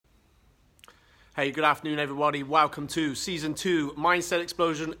Hey, good afternoon, everybody. Welcome to Season 2, Mindset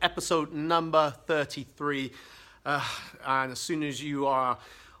Explosion, episode number 33. And as soon as you are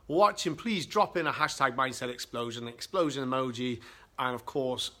watching, please drop in a hashtag Mindset Explosion, explosion emoji, and of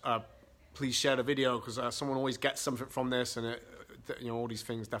course, please share the video because someone always gets something from this, and all these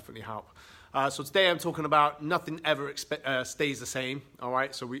things definitely help. So today I'm talking about nothing ever stays the same. All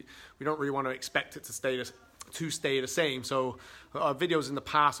right, so we don't really want to expect it to stay the same. So videos in the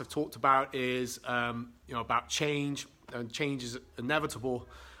past I've talked about is about change, and change is inevitable.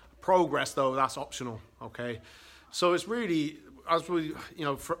 Progress, though, that's optional. Okay, so it's really, as we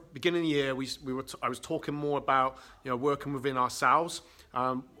beginning of the year I was talking more about working within ourselves,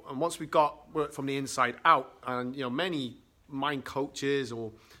 and once we got work from the inside out, and many mind coaches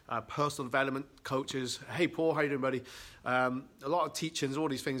or personal development coaches, hey Paul, how you doing, buddy? A lot of teachings, all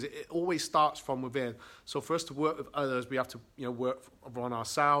these things, it always starts from within. So for us to work with others, we have to work on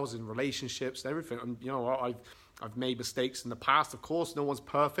ourselves in relationships and everything. And I've made mistakes in the past, of course, no one's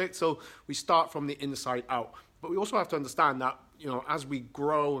perfect, so we start from the inside out. But we also have to understand that as we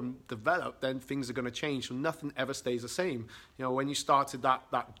grow and develop, then things are going to change. So nothing ever stays the same. When you started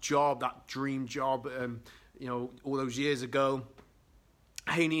that job, that dream job, all those years ago,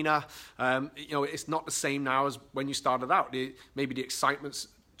 hey Nina, it's not the same now as when you started out. Maybe the excitement's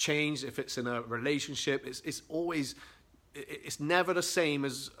changed. If it's in a relationship, it's never the same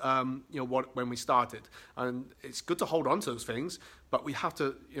as when we started. And it's good to hold on to those things, but we have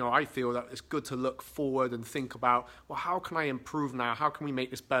to, I feel that it's good to look forward and think about, well, how can I improve now? How can we make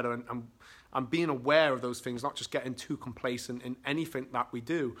this better? And being aware of those things, not just getting too complacent in anything that we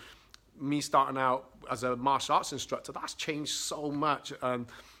do. Me starting out as a martial arts instructor, that's changed so much.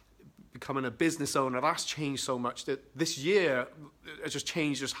 Becoming a business owner, that's changed so much. That this year, it's just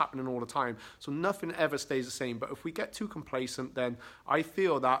change just happening all the time. So nothing ever stays the same. But if we get too complacent, then I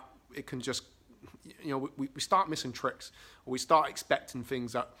feel that it can just, we start missing tricks, or we start expecting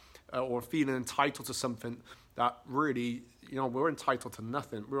things that, or feeling entitled to something that really, we're entitled to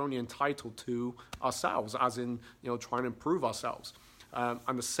nothing. We're only entitled to ourselves, as in, trying to improve ourselves.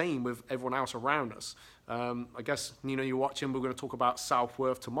 And the same with everyone else around us. I guess, you're watching, we're going to talk about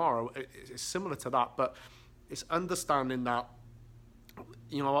self-worth tomorrow. It's similar to that, but it's understanding that,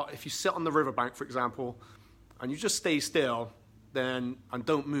 if you sit on the riverbank, for example, and you just stay still, and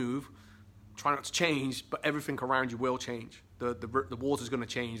don't move, try not to change, but everything around you will change. The water's going to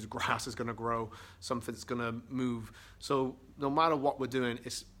change, the grass is going to grow, something's going to move. So no matter what we're doing,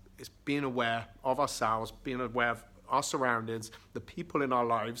 it's being aware of ourselves, being aware of our surroundings, the people in our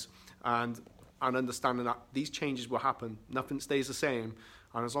lives, and understanding that these changes will happen. Nothing stays the same.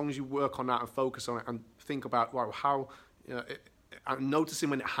 And as long as you work on that and focus on it and think about, wow, how, and noticing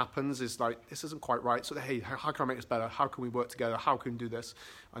when it happens is like, this isn't quite right. So, hey, how can I make this better? How can we work together? How can we do this?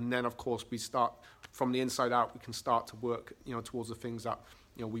 And then, of course, we start from the inside out. We can start to work, towards the things that,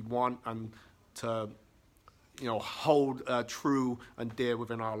 we want, and to, hold true and dear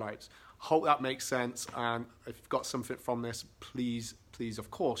within our lives. Hope that makes sense, and if you've got something from this, please, of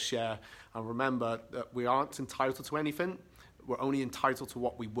course, share. And remember that we aren't entitled to anything. We're only entitled to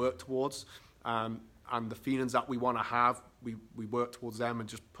what we work towards, and the feelings that we want to have, we work towards them, and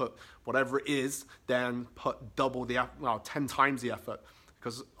just put whatever it is, then put double 10 times the effort.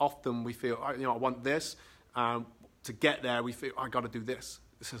 Because often we feel, I want this, to get there, we feel, I got to do this.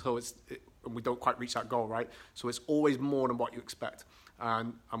 So and we don't quite reach that goal, right? So it's always more than what you expect.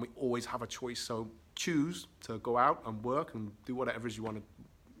 And we always have a choice. So choose to go out and work and do whatever it is you want to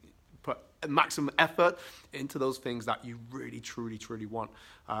put maximum effort into those things that you really, truly, truly want.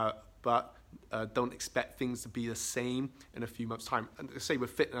 But don't expect things to be the same in a few months' time. And say with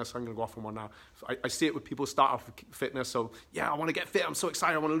fitness, I'm going to go off on one now. So I see it with people start off with fitness. So, yeah, I want to get fit. I'm so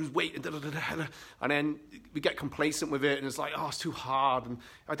excited. I want to lose weight. And then we get complacent with it. And it's like, oh, it's too hard. And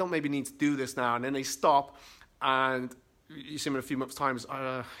I don't maybe need to do this now. And then they stop. And you see them in a few months' time,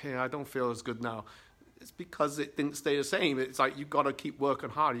 I don't feel as good now. It's because it didn't stay the same. It's like you've got to keep working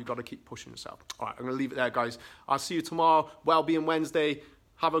hard. You've got to keep pushing yourself. All right, I'm going to leave it there, guys. I'll see you tomorrow. Wellbeing Wednesday.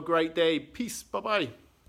 Have a great day. Peace. Bye-bye.